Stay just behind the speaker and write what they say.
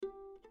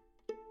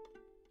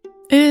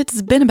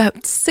It's been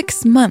about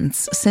 6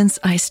 months since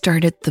I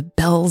started the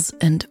Bells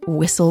and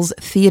Whistles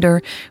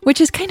Theater,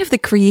 which is kind of the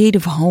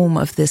creative home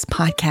of this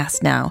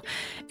podcast now.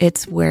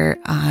 It's where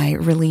I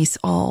release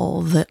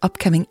all the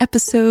upcoming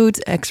episodes,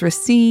 extra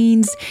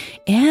scenes,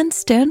 and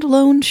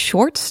standalone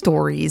short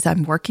stories.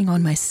 I'm working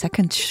on my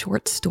second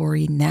short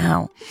story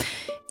now.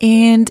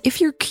 And if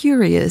you're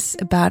curious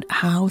about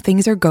how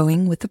things are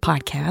going with the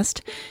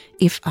podcast,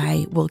 if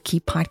I will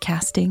keep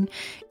podcasting,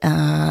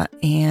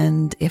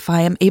 and if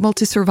I am able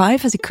to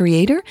survive as a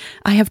creator,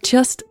 I have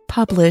just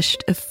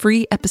published a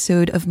free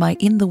episode of my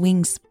In the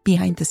Wings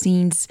Behind the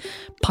Scenes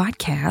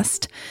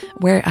podcast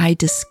where I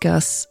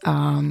discuss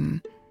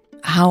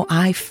how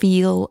I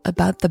feel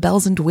about the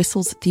Bells and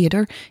Whistles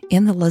Theater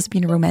in the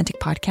Lesbian Romantic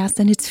podcast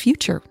and its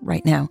future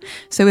right now.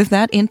 So if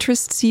that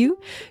interests you,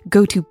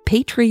 go to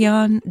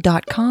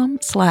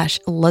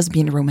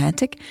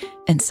patreon.com/lesbianromantic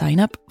and sign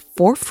up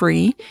for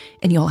free,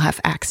 and you'll have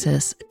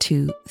access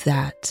to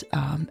that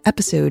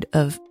episode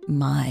of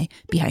my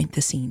Behind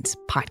the Scenes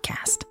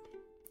podcast.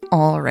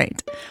 All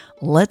right,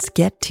 let's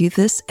get to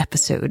this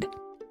episode.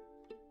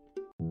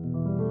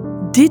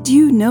 Did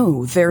you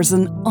know there's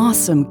an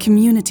awesome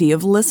community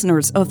of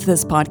listeners of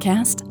this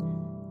podcast?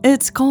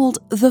 It's called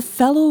the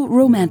Fellow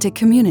Romantic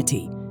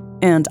Community,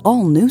 and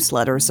all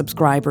newsletter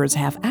subscribers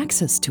have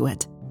access to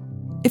it.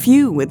 If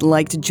you would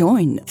like to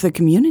join the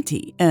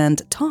community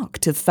and talk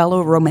to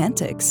fellow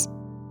romantics,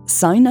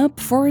 sign up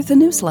for the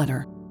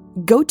newsletter.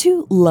 Go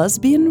to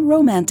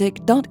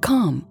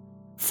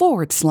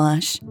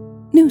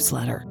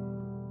lesbianromantic.com/newsletter.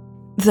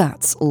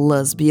 That's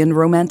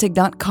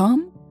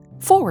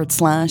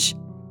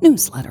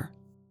lesbianromantic.com/newsletter.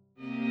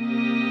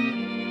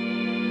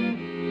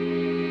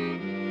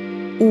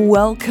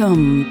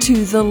 Welcome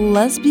to the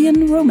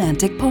Lesbian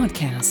Romantic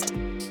Podcast.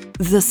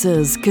 This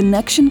is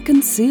Connection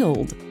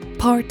Concealed,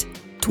 Part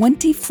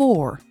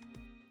 24,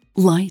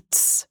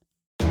 Lights.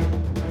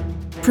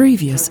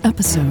 Previous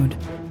episode.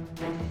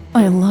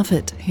 I love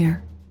it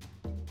here.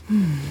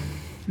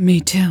 Me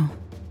too.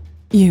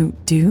 You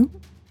do?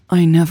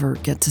 I never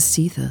get to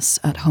see this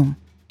at home.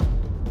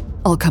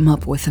 I'll come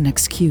up with an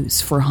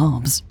excuse for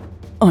Hobbs.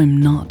 I'm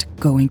not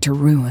going to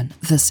ruin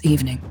this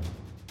evening.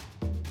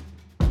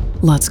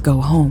 Let's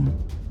go home.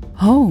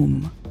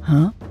 Home,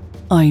 huh?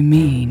 I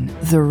mean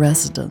the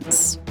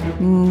residence.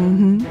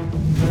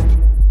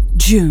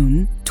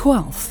 June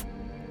 12th,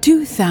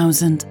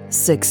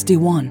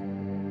 2061.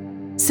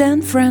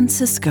 San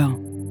Francisco,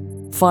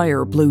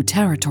 Fire Blue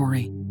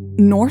Territory,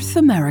 North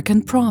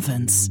American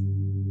Province.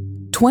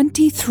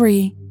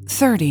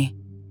 23:30,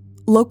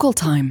 local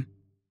time.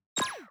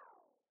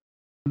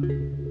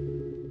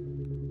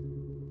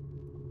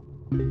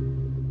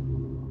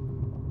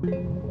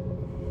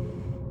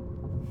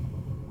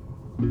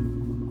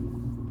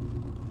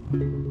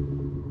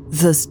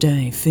 This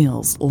day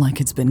feels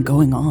like it's been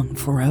going on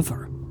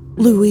forever,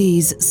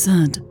 Louise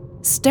said,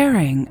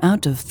 staring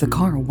out of the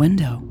car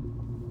window.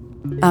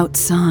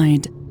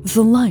 Outside,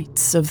 the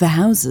lights of the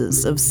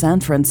houses of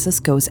San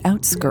Francisco's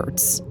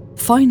outskirts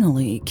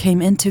finally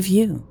came into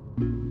view.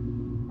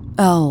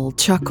 Elle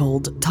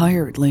chuckled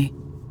tiredly.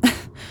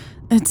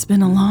 It's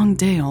been a long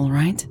day, all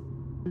right.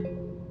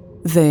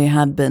 They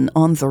had been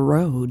on the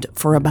road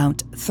for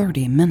about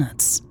 30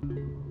 minutes.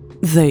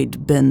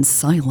 They'd been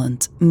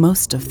silent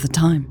most of the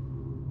time.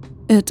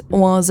 It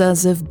was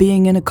as if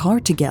being in a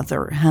car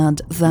together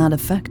had that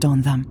effect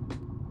on them.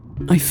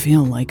 I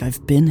feel like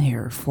I've been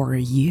here for a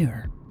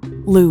year,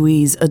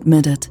 Louise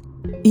admitted,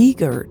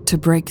 eager to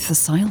break the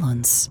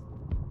silence.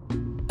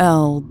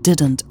 Elle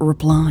didn't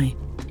reply.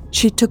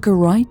 She took a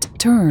right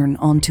turn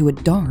onto a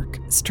dark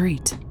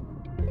street.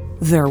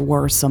 There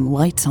were some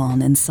lights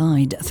on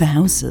inside the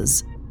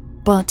houses,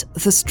 but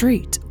the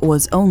street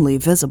was only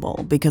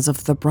visible because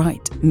of the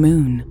bright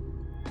moon.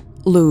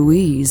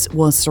 Louise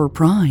was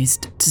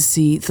surprised to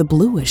see the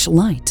bluish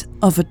light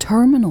of a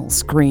terminal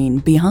screen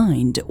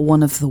behind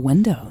one of the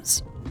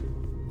windows.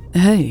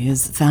 Hey,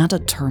 is that a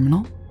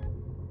terminal?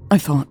 I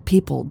thought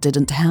people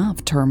didn't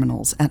have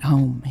terminals at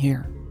home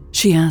here,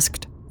 she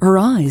asked, her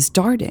eyes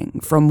darting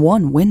from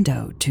one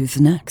window to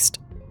the next.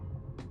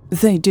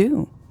 They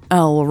do,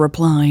 Elle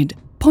replied,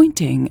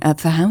 pointing at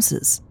the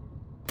houses.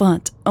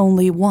 But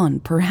only one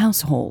per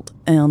household,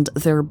 and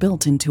they're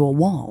built into a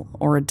wall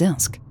or a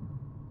desk.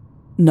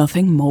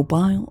 Nothing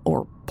mobile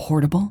or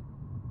portable?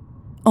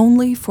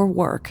 Only for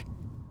work,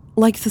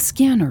 like the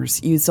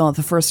scanners you saw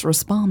the first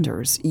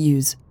responders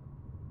use.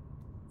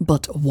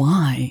 But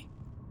why?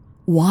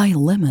 Why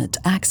limit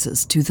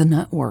access to the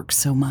network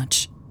so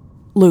much?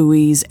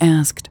 Louise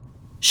asked,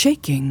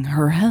 shaking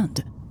her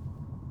head.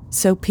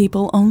 So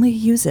people only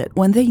use it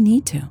when they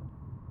need to.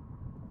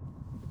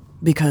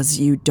 Because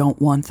you don't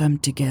want them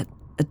to get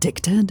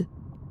addicted?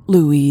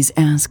 Louise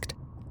asked,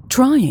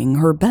 trying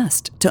her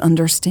best to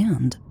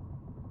understand.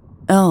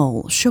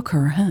 Elle shook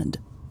her head.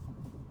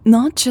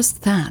 Not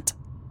just that.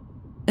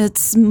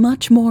 It's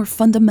much more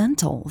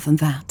fundamental than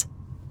that.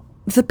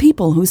 The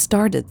people who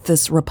started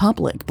this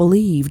republic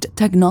believed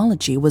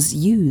technology was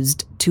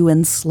used to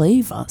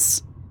enslave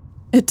us.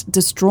 It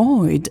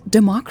destroyed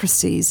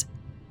democracies.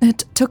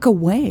 It took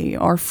away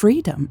our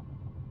freedom.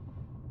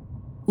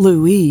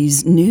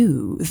 Louise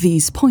knew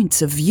these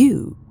points of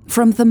view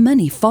from the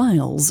many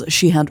files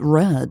she had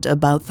read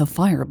about the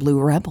Fire Blue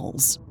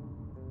rebels.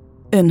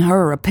 In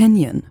her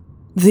opinion,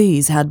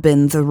 these had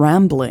been the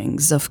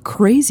ramblings of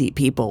crazy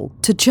people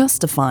to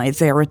justify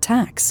their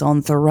attacks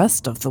on the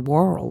rest of the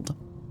world.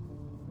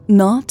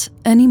 Not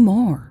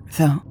anymore,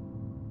 though.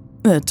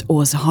 It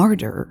was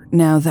harder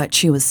now that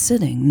she was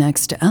sitting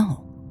next to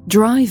Elle,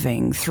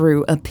 driving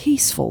through a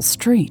peaceful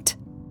street,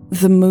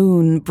 the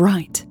moon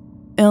bright,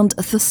 and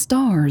the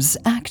stars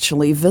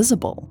actually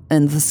visible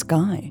in the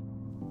sky.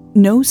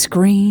 No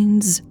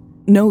screens,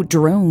 no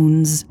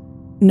drones,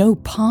 no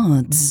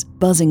pods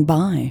buzzing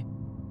by.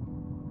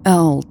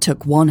 Elle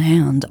took one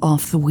hand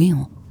off the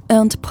wheel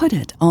and put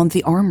it on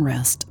the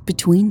armrest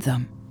between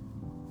them.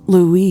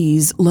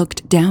 Louise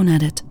looked down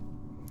at it,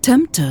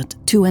 tempted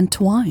to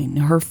entwine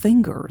her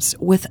fingers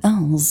with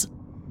Elle's.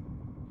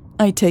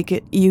 I take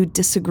it you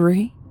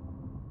disagree?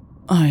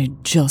 I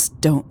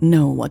just don't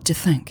know what to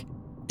think,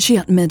 she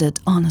admitted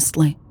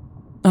honestly.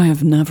 I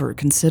have never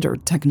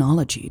considered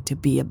technology to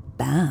be a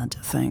bad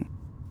thing.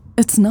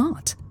 It's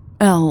not,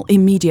 Elle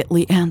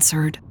immediately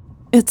answered.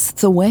 It's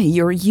the way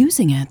you're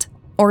using it,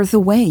 or the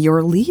way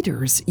your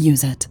leaders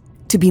use it,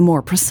 to be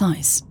more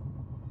precise.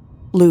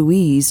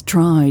 Louise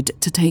tried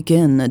to take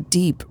in a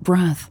deep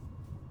breath.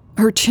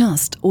 Her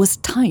chest was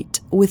tight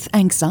with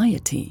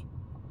anxiety.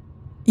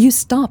 You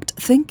stopped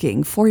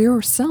thinking for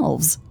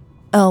yourselves,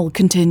 Elle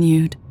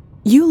continued.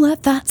 You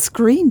let that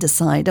screen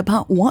decide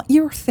about what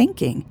you're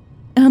thinking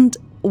and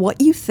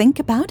what you think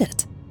about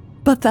it.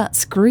 But that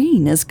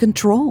screen is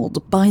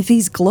controlled by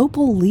these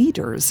global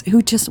leaders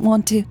who just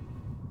want to...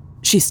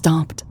 She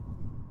stopped.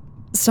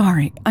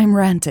 Sorry, I'm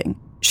ranting,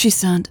 she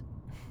said.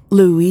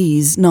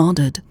 Louise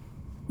nodded.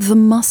 The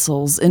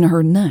muscles in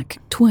her neck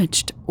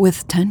twitched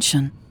with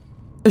tension.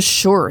 A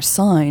sure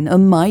sign a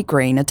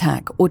migraine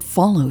attack would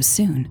follow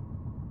soon.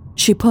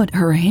 She put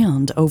her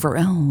hand over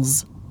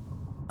Elle's.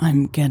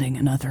 I'm getting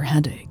another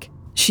headache,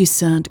 she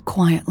said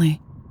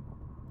quietly.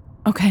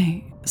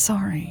 Okay,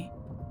 sorry,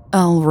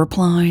 Elle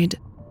replied,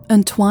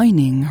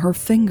 entwining her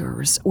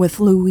fingers with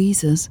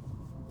Louise's.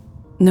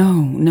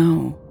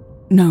 No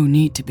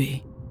need to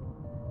be.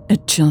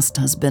 It just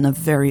has been a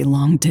very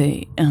long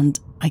day, and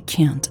I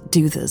can't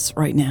do this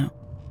right now.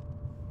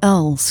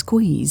 Elle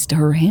squeezed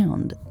her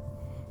hand.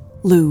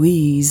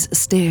 Louise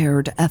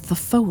stared at the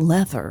faux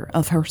leather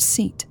of her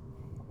seat,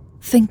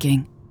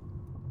 thinking.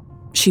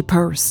 She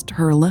pursed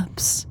her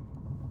lips.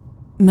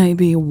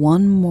 Maybe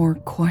one more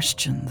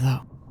question,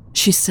 though,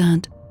 she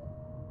said.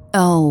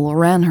 Elle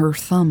ran her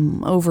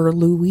thumb over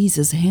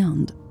Louise's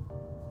hand.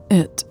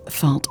 It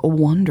felt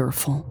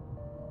wonderful.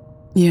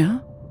 Yeah?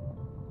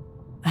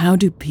 How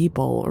do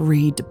people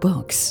read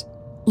books?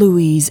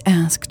 Louise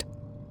asked.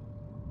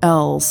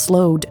 Elle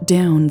slowed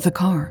down the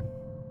car,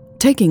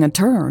 taking a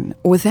turn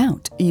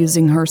without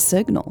using her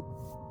signal.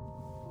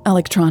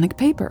 Electronic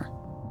paper.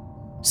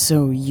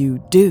 So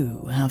you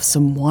do have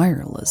some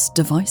wireless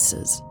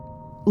devices,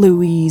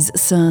 Louise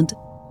said,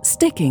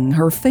 sticking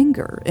her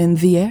finger in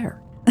the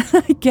air.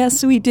 I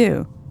guess we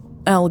do,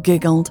 Elle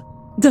giggled.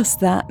 Does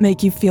that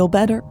make you feel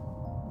better?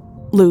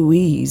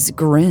 Louise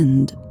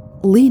grinned,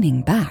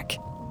 leaning back.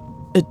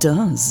 It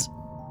does.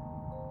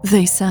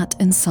 They sat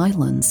in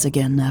silence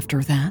again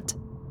after that,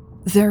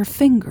 their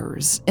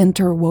fingers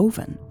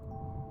interwoven.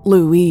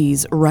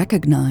 Louise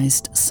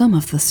recognized some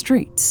of the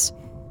streets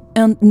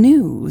and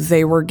knew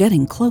they were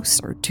getting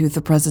closer to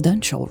the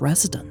presidential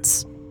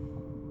residence.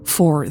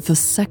 For the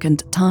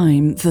second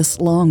time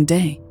this long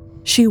day,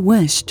 she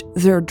wished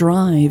their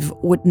drive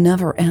would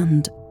never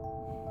end.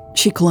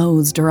 She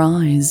closed her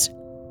eyes,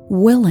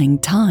 willing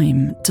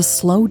time to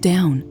slow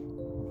down.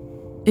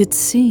 It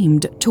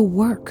seemed to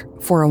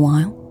work for a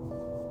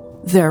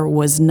while. There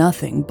was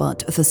nothing but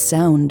the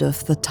sound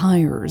of the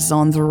tires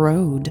on the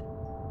road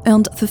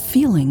and the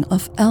feeling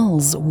of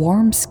Elle's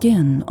warm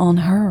skin on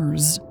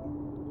hers.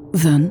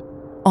 Then,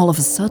 all of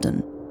a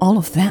sudden, all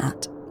of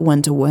that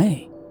went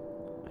away.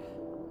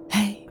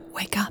 Hey,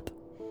 wake up.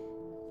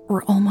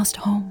 We're almost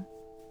home.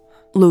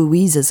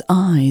 Louise's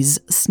eyes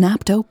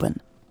snapped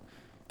open.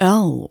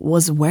 Elle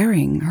was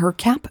wearing her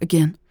cap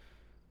again.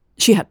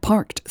 She had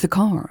parked the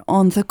car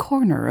on the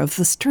corner of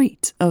the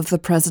street of the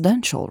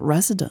presidential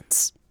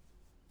residence.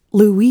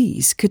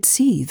 Louise could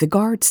see the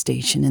guard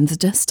station in the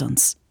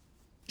distance.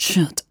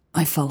 Shit,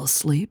 I fell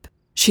asleep?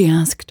 She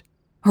asked,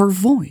 her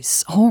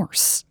voice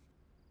hoarse.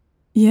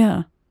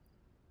 Yeah.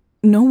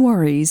 No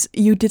worries,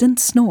 you didn't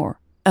snore,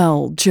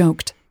 Elle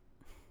joked.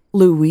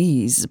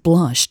 Louise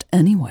blushed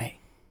anyway.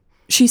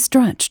 She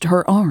stretched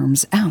her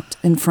arms out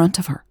in front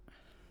of her.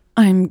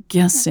 I'm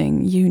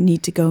guessing you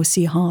need to go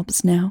see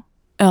Hobbs now?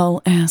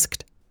 Elle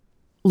asked.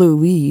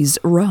 Louise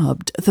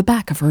rubbed the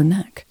back of her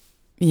neck.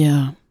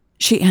 Yeah,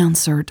 she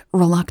answered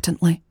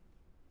reluctantly.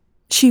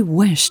 She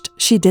wished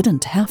she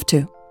didn't have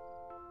to.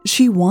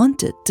 She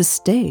wanted to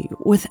stay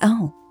with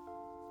Elle.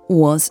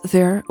 Was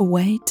there a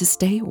way to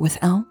stay with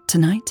Elle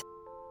tonight?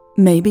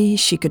 Maybe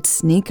she could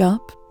sneak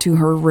up to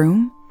her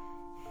room?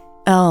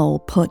 Elle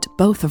put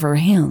both of her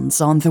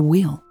hands on the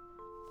wheel.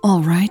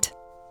 All right.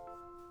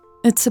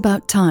 It's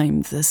about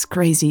time this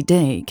crazy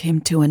day came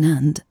to an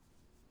end.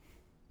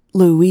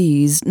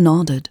 Louise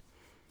nodded.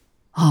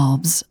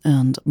 Hobbs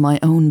and my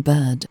own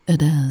bed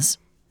it is,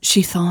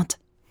 she thought.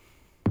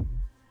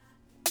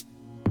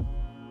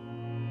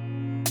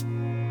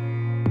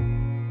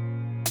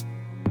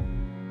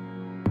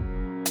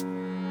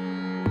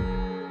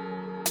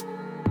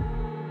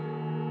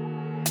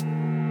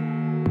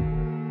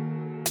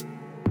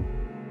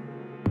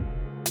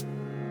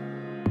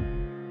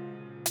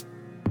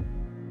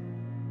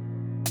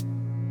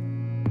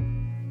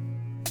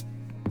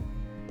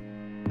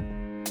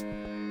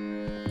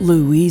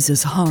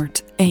 Louise's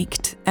heart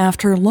ached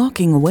after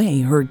locking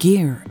away her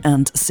gear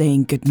and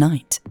saying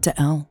goodnight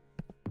to Elle.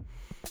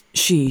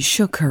 She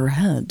shook her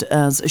head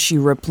as she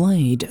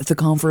replayed the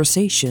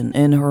conversation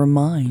in her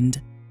mind.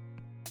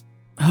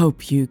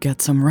 Hope you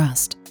get some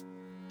rest,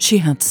 she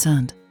had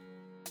said.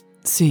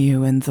 See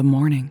you in the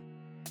morning.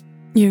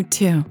 You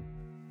too.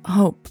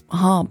 Hope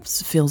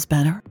Hobbs feels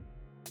better.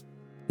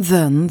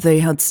 Then they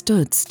had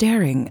stood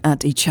staring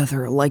at each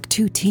other like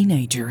two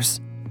teenagers,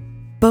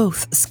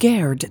 both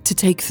scared to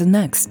take the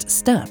next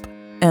step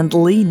and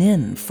lean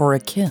in for a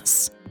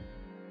kiss.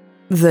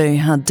 They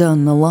had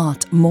done a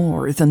lot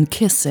more than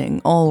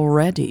kissing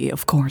already,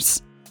 of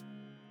course.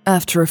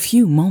 After a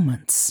few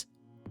moments,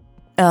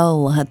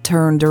 Elle had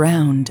turned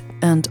around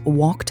and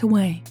walked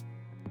away.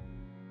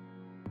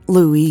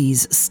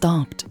 Louise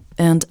stopped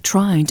and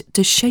tried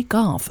to shake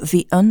off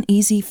the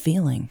uneasy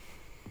feeling.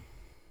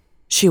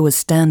 She was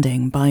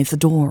standing by the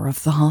door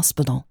of the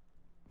hospital.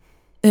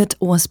 It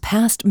was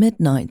past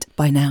midnight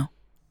by now,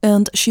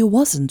 and she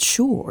wasn't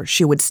sure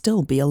she would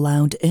still be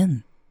allowed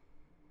in.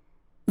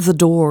 The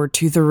door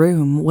to the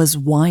room was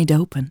wide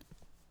open.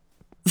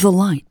 The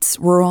lights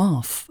were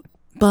off,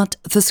 but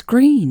the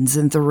screens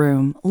in the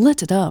room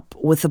lit it up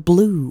with a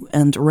blue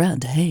and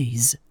red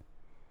haze.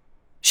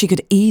 She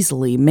could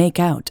easily make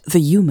out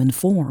the human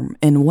form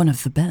in one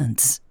of the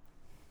beds.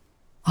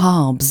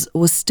 Hobbs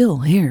was still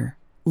here,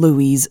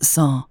 Louise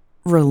saw,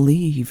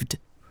 relieved.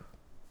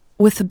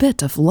 With a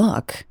bit of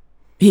luck,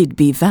 he'd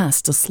be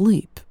fast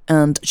asleep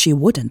and she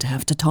wouldn't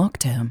have to talk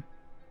to him.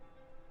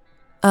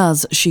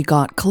 As she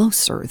got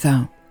closer,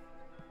 though,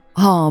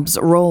 Hobbs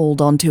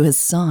rolled onto his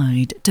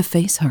side to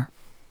face her.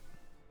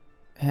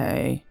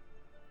 Hey,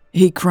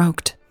 he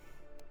croaked.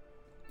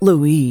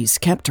 Louise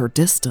kept her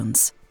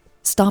distance,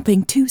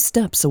 stopping 2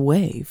 steps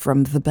away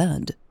from the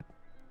bed.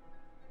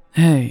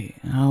 Hey,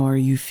 how are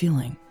you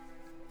feeling?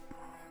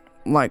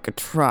 Like a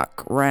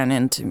truck ran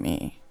into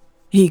me,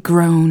 he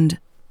groaned.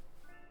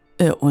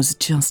 It was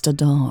just a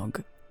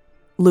dog,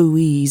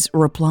 Louise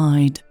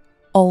replied,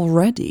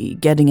 already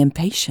getting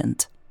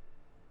impatient.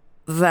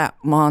 That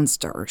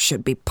monster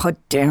should be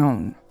put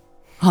down,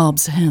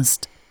 Hobbs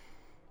hissed.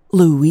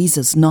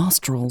 Louise's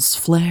nostrils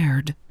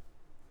flared.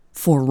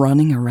 For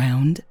running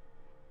around?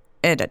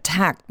 It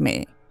attacked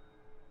me.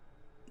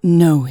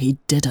 No, he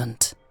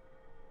didn't.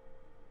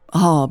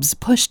 Hobbs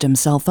pushed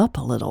himself up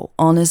a little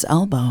on his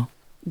elbow,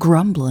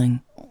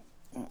 grumbling.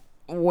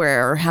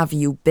 Where have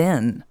you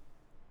been?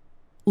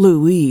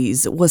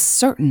 Louise was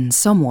certain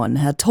someone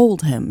had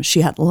told him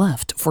she had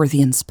left for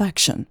the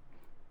inspection.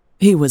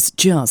 He was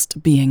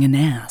just being an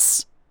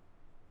ass.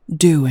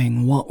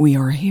 Doing what we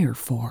are here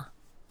for,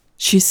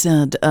 she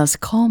said as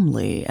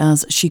calmly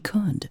as she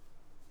could.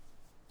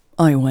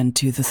 I went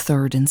to the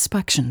 3rd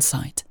inspection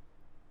site.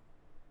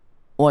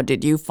 What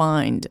did you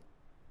find?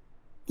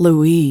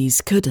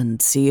 Louise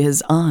couldn't see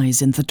his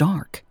eyes in the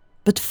dark,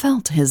 but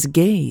felt his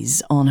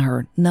gaze on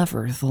her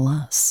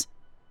nevertheless.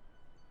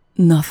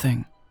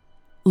 Nothing,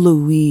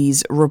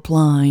 Louise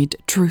replied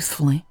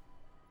truthfully.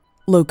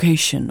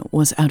 Location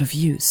was out of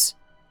use.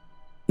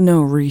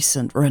 No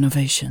recent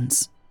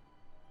renovations.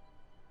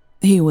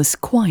 He was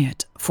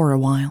quiet for a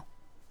while.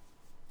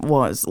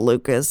 Was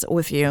Lucas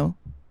with you?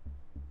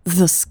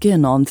 The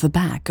skin on the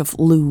back of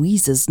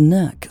Louise's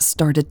neck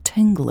started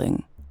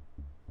tingling.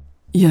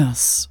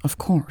 Yes, of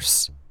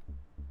course.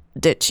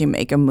 Did she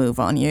make a move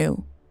on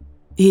you?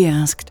 He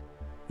asked,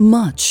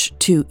 much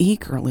too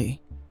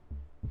eagerly.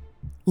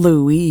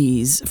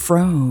 Louise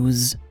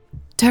froze,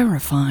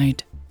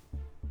 terrified.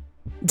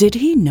 Did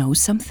he know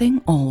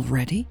something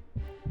already?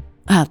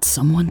 Had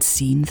someone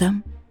seen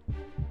them?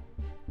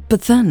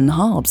 But then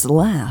Hobbs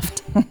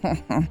laughed.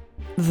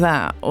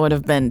 That would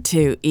have been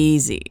too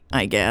easy,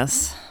 I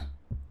guess.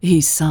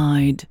 He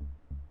sighed.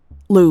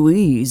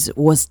 Louise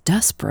was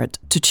desperate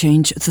to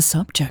change the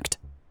subject.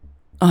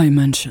 I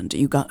mentioned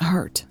you got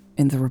hurt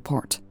in the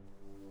report.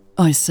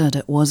 I said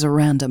it was a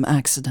random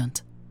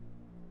accident.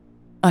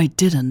 I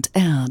didn't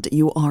add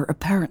you are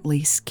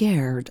apparently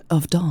scared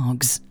of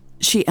dogs,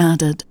 she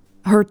added,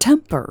 her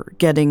temper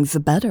getting the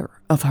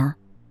better of her.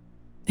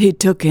 He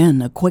took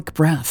in a quick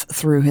breath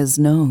through his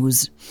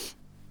nose.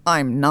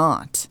 I'm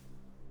not.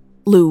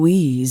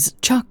 Louise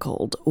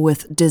chuckled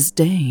with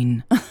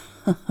disdain.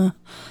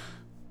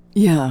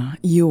 Yeah,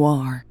 you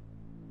are.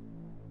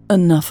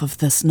 Enough of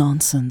this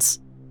nonsense.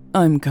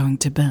 I'm going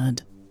to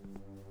bed.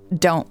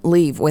 Don't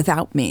leave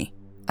without me.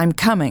 I'm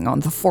coming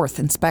on the 4th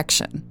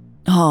inspection,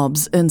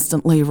 Hobbs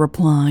instantly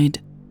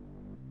replied.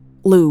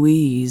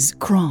 Louise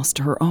crossed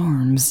her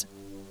arms.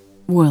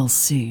 We'll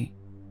see.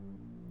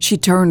 She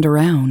turned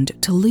around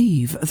to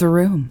leave the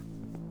room.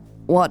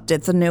 What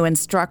did the new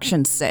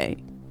instructions say?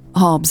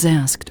 Hobbs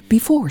asked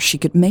before she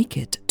could make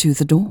it to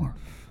the door.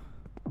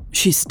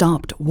 She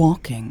stopped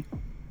walking,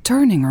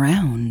 turning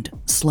around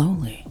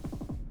slowly.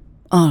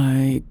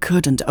 I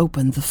couldn't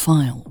open the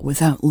file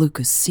without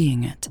Lucas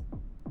seeing it.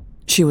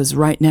 She was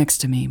right next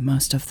to me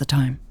most of the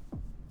time.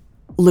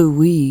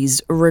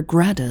 Louise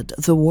regretted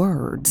the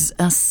words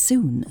as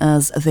soon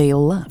as they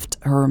left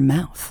her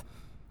mouth.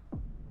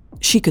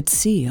 She could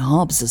see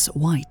Hobbs's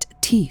white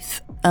teeth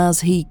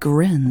as he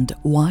grinned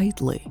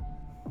widely.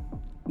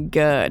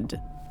 Good,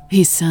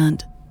 he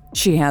said.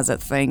 She has a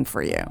thing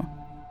for you.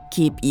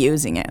 Keep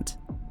using it.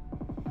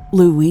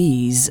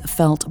 Louise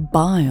felt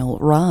bile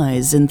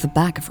rise in the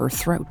back of her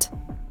throat.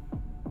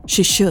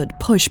 She should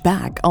push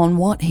back on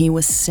what he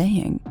was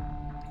saying,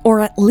 or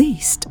at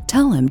least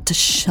tell him to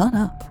shut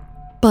up.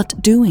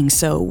 But doing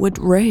so would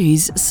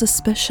raise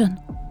suspicion.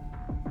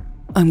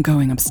 I'm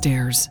going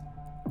upstairs.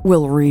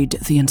 We'll read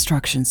the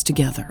instructions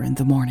together in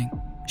the morning,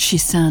 she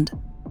said.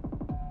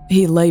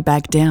 He lay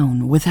back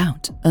down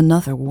without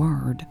another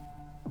word.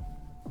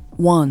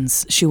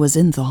 Once she was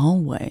in the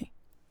hallway,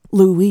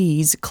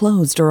 Louise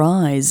closed her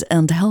eyes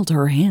and held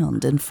her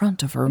hand in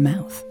front of her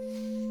mouth.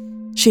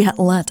 She had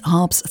let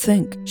Hobbs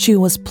think she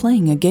was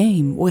playing a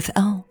game with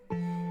Elle,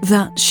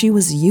 that she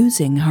was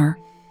using her.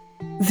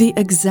 The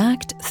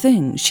exact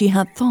thing she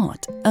had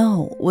thought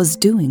Elle was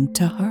doing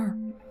to her.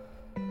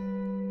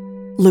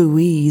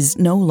 Louise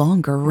no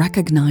longer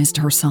recognized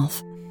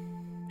herself.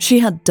 She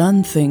had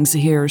done things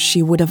here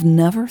she would have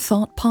never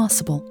thought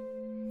possible.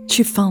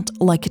 She felt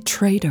like a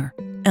traitor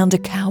and a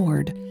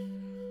coward.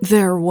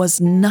 There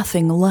was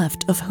nothing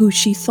left of who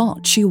she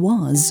thought she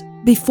was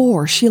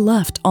before she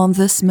left on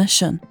this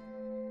mission.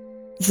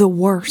 The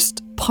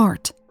worst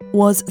part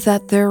was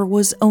that there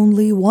was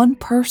only one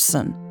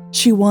person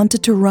she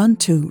wanted to run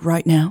to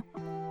right now.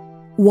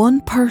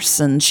 One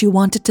person she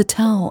wanted to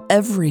tell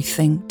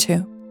everything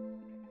to.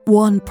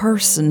 One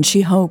person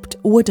she hoped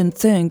wouldn't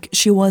think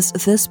she was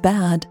this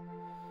bad.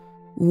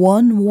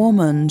 One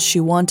woman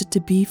she wanted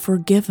to be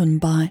forgiven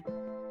by.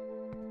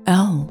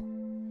 Elle.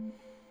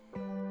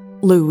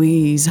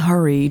 Louise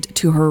hurried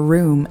to her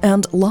room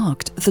and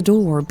locked the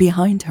door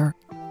behind her.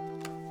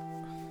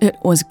 It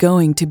was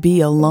going to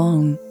be a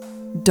long,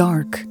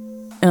 dark,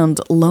 and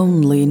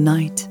lonely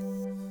night.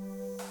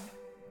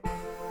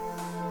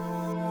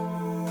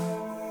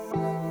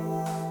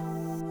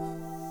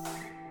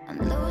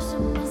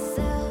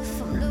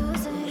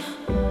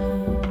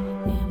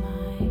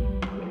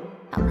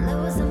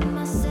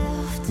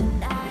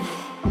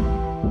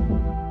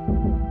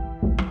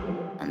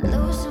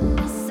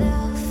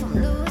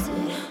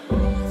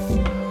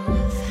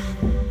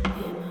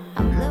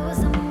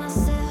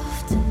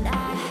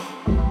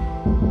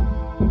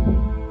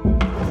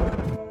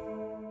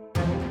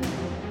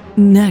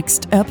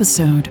 Next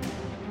episode.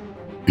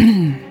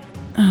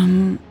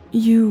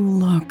 You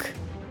look...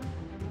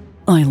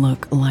 I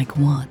look like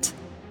what?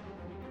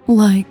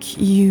 Like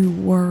you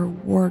were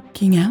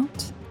working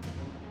out?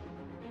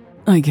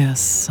 I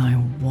guess I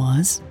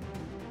was.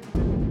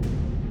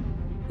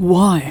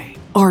 Why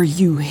are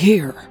you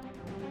here?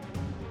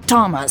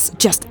 Thomas,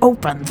 just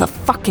open the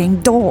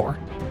fucking door.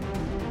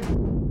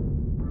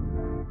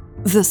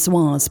 This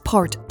was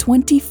part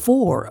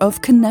 24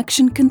 of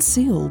Connection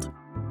Concealed.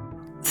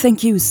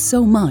 Thank you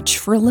so much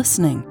for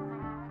listening.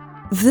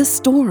 This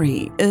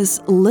story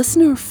is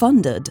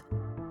listener-funded.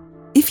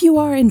 If you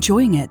are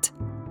enjoying it,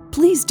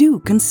 please do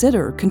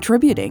consider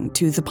contributing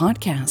to the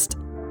podcast.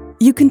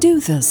 You can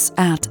do this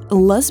at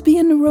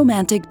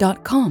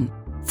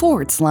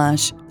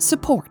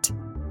lesbianromantic.com/support.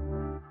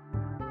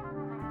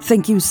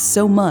 Thank you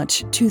so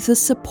much to the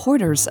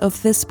supporters of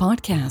this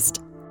podcast.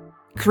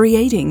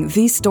 Creating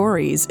these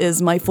stories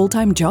is my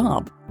full-time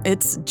job.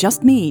 It's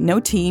just me, no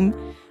team.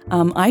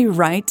 I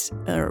write,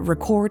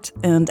 record,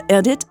 and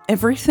edit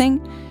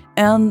everything,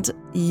 and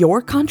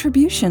your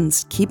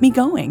contributions keep me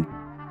going.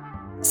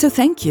 So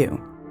thank you.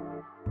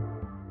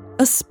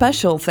 A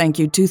special thank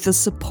you to the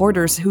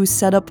supporters who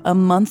set up a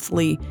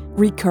monthly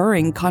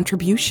recurring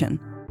contribution.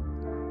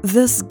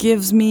 This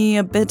gives me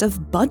a bit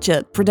of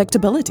budget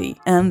predictability,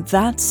 and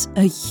that's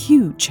a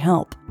huge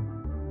help.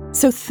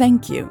 So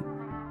thank you.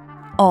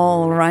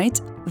 All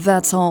right,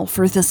 that's all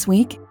for this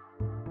week.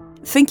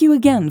 Thank you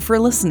again for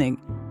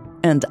listening,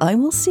 and I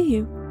will see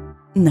you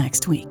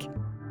next week.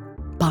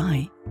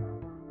 Bye.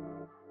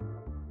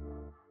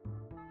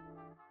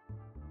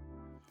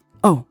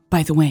 Oh,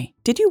 by the way,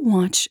 did you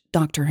watch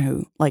Doctor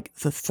Who, like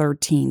the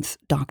 13th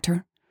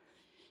Doctor?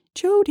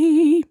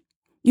 Jodie,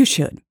 you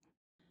should.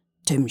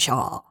 Tim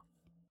Shaw.